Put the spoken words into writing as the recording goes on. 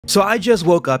So I just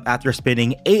woke up after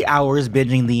spending 8 hours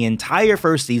binging the entire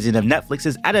first season of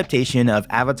Netflix's adaptation of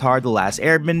Avatar: The Last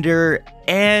Airbender,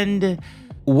 and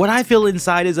what I feel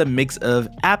inside is a mix of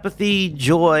apathy,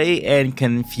 joy, and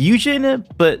confusion,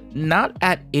 but not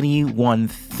at any one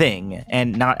thing,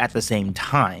 and not at the same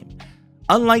time.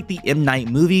 Unlike the M. Night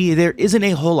movie, there isn't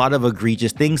a whole lot of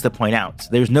egregious things to point out.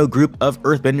 There's no group of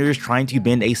earthbenders trying to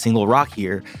bend a single rock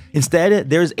here. Instead,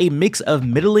 there's a mix of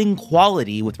middling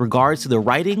quality with regards to the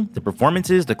writing, the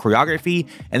performances, the choreography,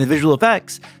 and the visual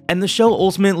effects, and the show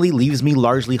ultimately leaves me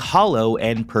largely hollow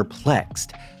and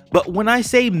perplexed. But when I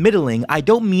say middling, I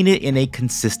don't mean it in a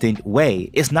consistent way.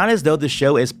 It's not as though the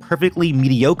show is perfectly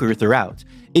mediocre throughout.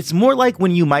 It's more like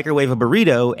when you microwave a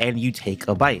burrito and you take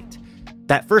a bite.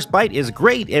 That first bite is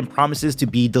great and promises to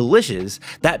be delicious.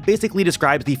 That basically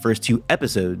describes the first 2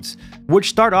 episodes, which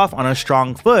start off on a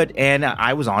strong foot, and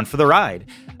I was on for the ride.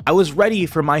 I was ready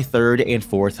for my 3rd and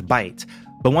 4th bite.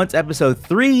 But once episode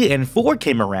 3 and 4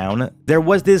 came around, there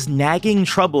was this nagging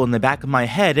trouble in the back of my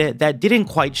head that didn't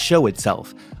quite show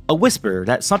itself. A whisper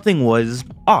that something was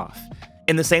off.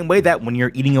 In the same way that when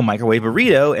you're eating a microwave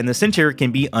burrito and the center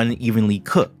can be unevenly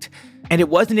cooked. And it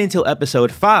wasn't until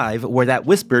episode 5 where that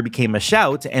whisper became a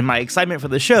shout and my excitement for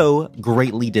the show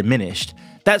greatly diminished.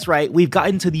 That's right, we've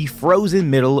gotten to the frozen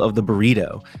middle of the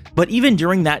burrito. But even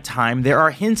during that time, there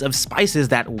are hints of spices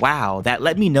that wow, that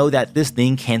let me know that this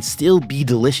thing can still be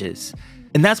delicious.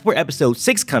 And that's where episode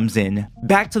 6 comes in,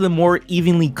 back to the more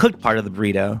evenly cooked part of the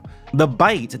burrito. The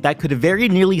bite that could very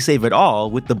nearly save it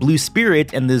all, with the Blue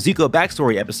Spirit and the Zuko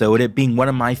backstory episode being one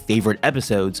of my favorite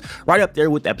episodes, right up there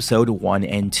with episode 1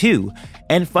 and 2.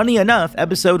 And funny enough,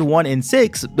 episode 1 and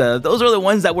 6, those are the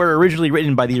ones that were originally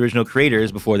written by the original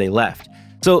creators before they left.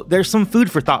 So there's some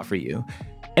food for thought for you.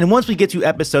 And once we get to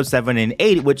episode 7 and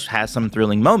 8, which has some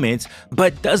thrilling moments,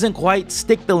 but doesn't quite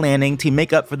stick the landing to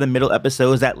make up for the middle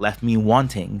episodes that left me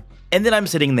wanting. And then I'm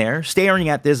sitting there, staring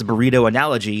at this burrito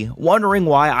analogy, wondering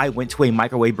why I went to a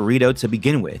microwave burrito to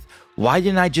begin with. Why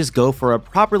didn't I just go for a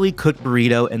properly cooked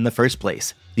burrito in the first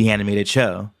place? The animated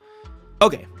show.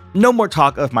 Okay, no more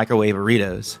talk of microwave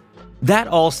burritos. That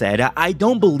all said, I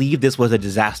don't believe this was a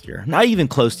disaster, not even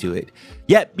close to it.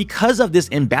 Yet, because of this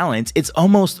imbalance, it's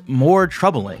almost more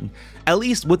troubling. At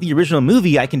least with the original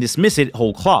movie, I can dismiss it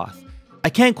whole cloth. I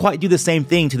can't quite do the same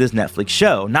thing to this Netflix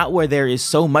show, not where there is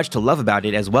so much to love about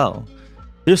it as well.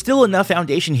 There's still enough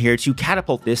foundation here to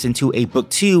catapult this into a book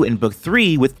 2 and book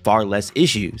 3 with far less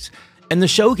issues. And the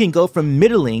show can go from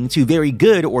middling to very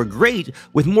good or great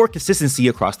with more consistency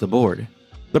across the board.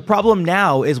 The problem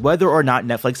now is whether or not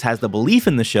Netflix has the belief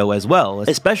in the show as well,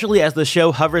 especially as the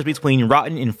show hovers between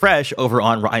rotten and fresh over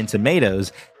on Rotten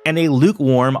Tomatoes and a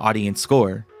lukewarm audience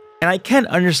score. And I can't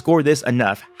underscore this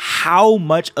enough, how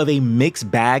much of a mixed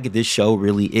bag this show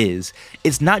really is.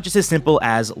 It's not just as simple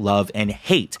as love and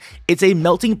hate. It's a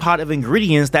melting pot of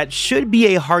ingredients that should be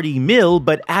a hearty meal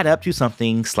but add up to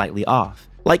something slightly off.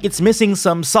 Like it's missing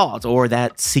some salt or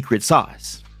that secret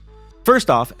sauce.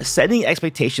 First off, setting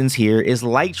expectations here is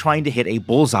like trying to hit a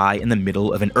bullseye in the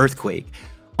middle of an earthquake.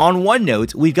 On one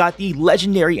note, we've got the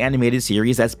legendary animated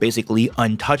series that's basically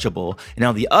untouchable, and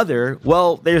on the other,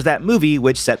 well, there's that movie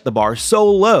which set the bar so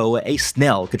low a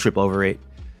snail could trip over it.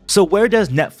 So where does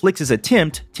Netflix's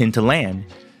attempt tend to land?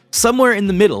 Somewhere in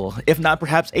the middle, if not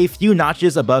perhaps a few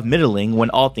notches above middling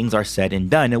when all things are said and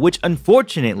done, which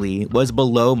unfortunately was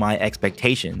below my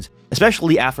expectations,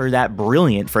 especially after that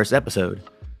brilliant first episode.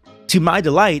 To my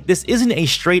delight, this isn't a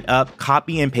straight up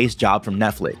copy and paste job from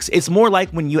Netflix. It's more like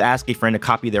when you ask a friend to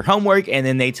copy their homework and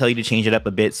then they tell you to change it up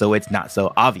a bit so it's not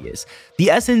so obvious. The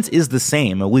essence is the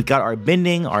same. We've got our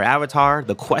bending, our avatar,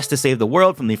 the quest to save the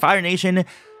world from the Fire Nation,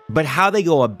 but how they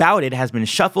go about it has been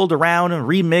shuffled around,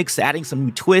 remixed, adding some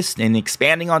new twists and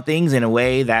expanding on things in a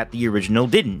way that the original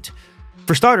didn't.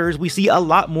 For starters, we see a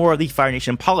lot more of the Fire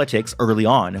Nation politics early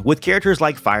on, with characters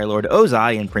like Fire Lord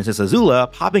Ozai and Princess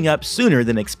Azula popping up sooner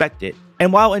than expected.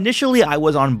 And while initially I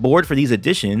was on board for these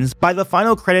additions, by the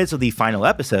final credits of the final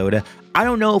episode, I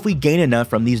don't know if we gain enough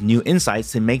from these new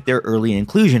insights to make their early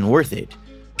inclusion worth it.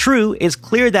 True, it's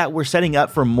clear that we're setting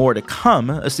up for more to come,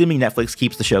 assuming Netflix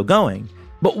keeps the show going.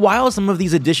 But while some of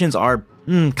these additions are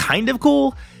kind of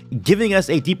cool, giving us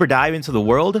a deeper dive into the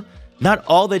world, not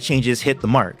all the changes hit the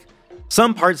mark.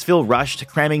 Some parts feel rushed,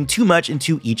 cramming too much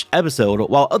into each episode,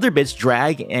 while other bits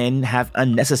drag and have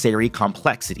unnecessary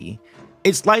complexity.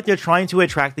 It's like they're trying to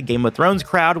attract the Game of Thrones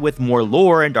crowd with more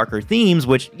lore and darker themes,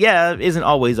 which, yeah, isn't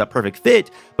always a perfect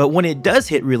fit, but when it does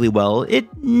hit really well, it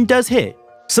does hit.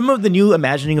 Some of the new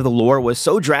imagining of the lore was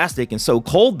so drastic and so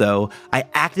cold though, I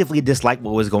actively disliked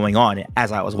what was going on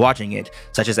as I was watching it,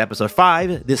 such as episode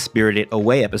 5, the Spirited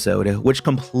Away episode, which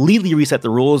completely reset the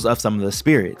rules of some of the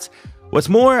spirits. What's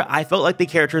more, I felt like the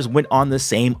characters went on the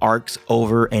same arcs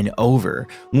over and over.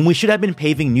 When we should have been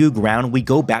paving new ground, we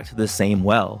go back to the same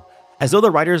well, as though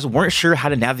the writers weren't sure how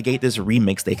to navigate this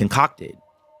remix they concocted.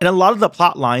 And a lot of the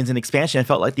plot lines and expansion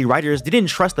felt like the writers didn't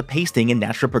trust the pacing and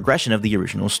natural progression of the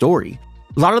original story.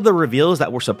 A lot of the reveals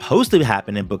that were supposed to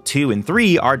happen in book 2 and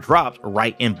 3 are dropped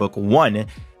right in book 1,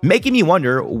 making me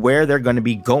wonder where they're going to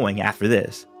be going after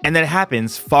this. And that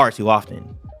happens far too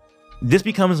often. This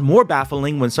becomes more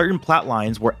baffling when certain plot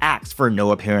lines were axed for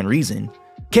no apparent reason.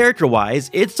 Character-wise,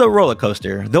 it's a roller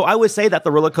coaster, though I would say that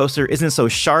the roller coaster isn't so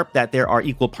sharp that there are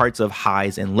equal parts of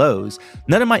highs and lows.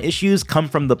 None of my issues come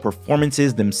from the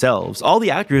performances themselves. All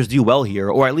the actors do well here,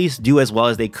 or at least do as well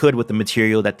as they could with the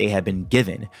material that they have been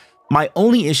given. My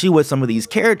only issue with some of these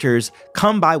characters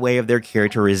come by way of their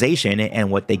characterization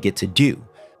and what they get to do.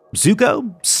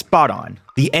 Zuko? Spot on.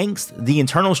 The angst, the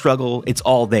internal struggle, it's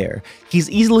all there. He's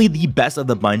easily the best of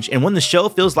the bunch, and when the show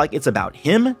feels like it's about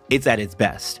him, it's at its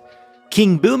best.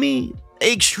 King Bumi?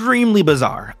 Extremely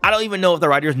bizarre. I don't even know if the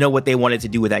writers know what they wanted to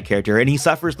do with that character, and he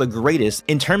suffers the greatest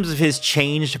in terms of his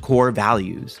changed core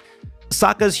values.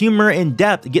 Sokka's humor and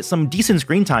depth get some decent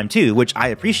screen time too, which I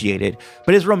appreciated,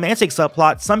 but his romantic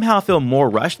subplot somehow feel more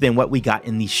rushed than what we got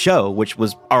in the show, which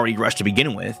was already rushed to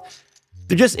begin with.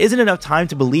 There just isn't enough time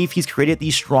to believe he's created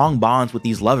these strong bonds with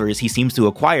these lovers he seems to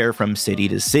acquire from city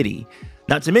to city.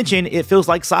 Not to mention, it feels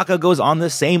like Sokka goes on the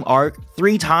same arc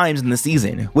 3 times in the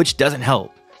season, which doesn't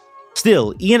help.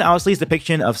 Still, Ian Owsley's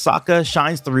depiction of Sokka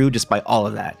shines through despite all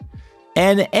of that.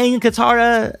 And Aang and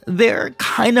Katara, they're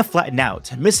kinda flattened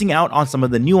out, missing out on some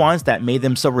of the nuance that made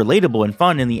them so relatable and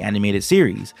fun in the animated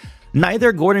series.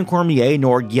 Neither Gordon Cormier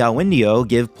nor Gyawendio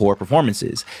give poor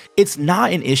performances. It's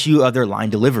not an issue of their line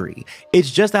delivery,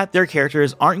 it's just that their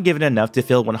characters aren't given enough to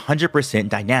feel 100%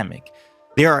 dynamic.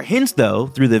 There are hints though,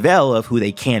 through the veil of who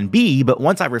they can be, but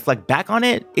once I reflect back on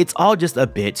it, it's all just a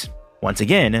bit, once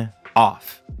again,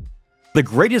 off. The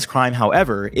greatest crime,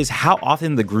 however, is how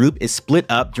often the group is split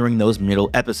up during those middle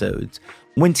episodes.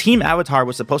 When Team Avatar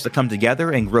was supposed to come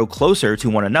together and grow closer to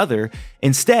one another,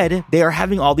 instead, they are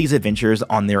having all these adventures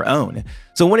on their own.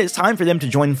 So when it's time for them to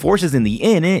join forces in the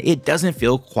inn, it doesn't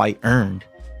feel quite earned.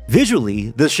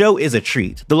 Visually, the show is a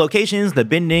treat. The locations, the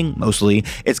bending, mostly,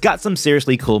 it's got some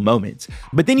seriously cool moments.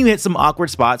 But then you hit some awkward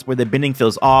spots where the bending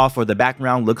feels off or the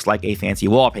background looks like a fancy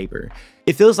wallpaper.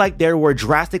 It feels like there were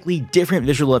drastically different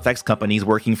visual effects companies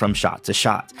working from shot to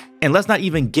shot. And let's not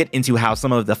even get into how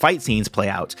some of the fight scenes play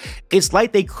out. It's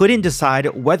like they couldn't decide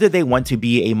whether they want to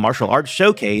be a martial arts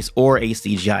showcase or a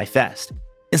CGI fest.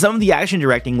 And some of the action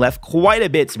directing left quite a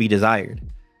bit to be desired.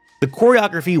 The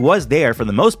choreography was there for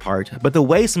the most part, but the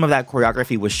way some of that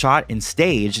choreography was shot and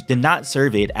staged did not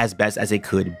serve it as best as it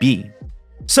could be.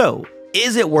 So,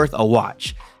 is it worth a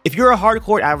watch? If you're a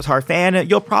hardcore Avatar fan,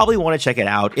 you'll probably want to check it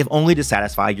out, if only to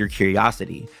satisfy your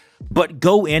curiosity. But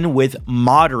go in with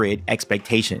moderate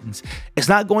expectations. It's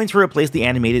not going to replace the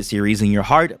animated series in your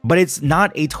heart, but it's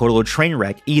not a total train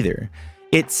wreck either.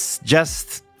 It's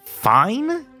just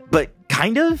fine, but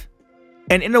kind of?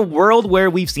 And in a world where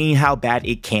we've seen how bad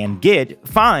it can get,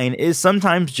 fine is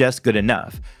sometimes just good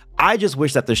enough. I just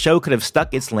wish that the show could have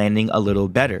stuck its landing a little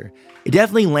better. It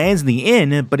definitely lands in the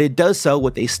end, but it does so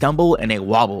with a stumble and a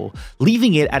wobble,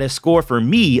 leaving it at a score for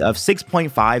me of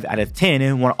 6.5 out of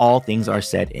 10 when all things are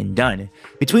said and done,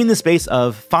 between the space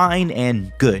of fine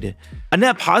and good. A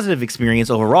net positive experience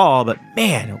overall, but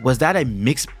man, was that a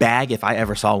mixed bag if I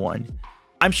ever saw one.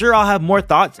 I'm sure I'll have more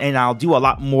thoughts and I'll do a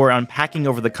lot more unpacking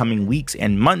over the coming weeks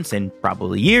and months and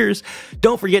probably years.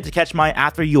 Don't forget to catch my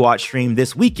After You Watch stream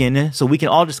this weekend so we can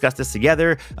all discuss this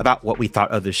together about what we thought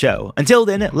of the show. Until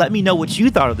then, let me know what you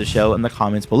thought of the show in the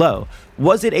comments below.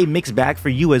 Was it a mixed bag for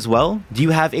you as well? Do you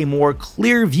have a more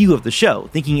clear view of the show,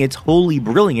 thinking it's wholly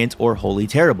brilliant or wholly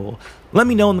terrible? Let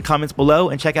me know in the comments below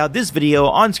and check out this video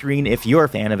on screen if you're a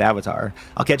fan of Avatar.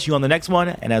 I'll catch you on the next one,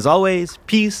 and as always,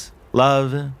 peace,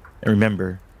 love, and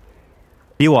remember,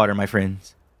 be water, my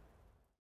friends.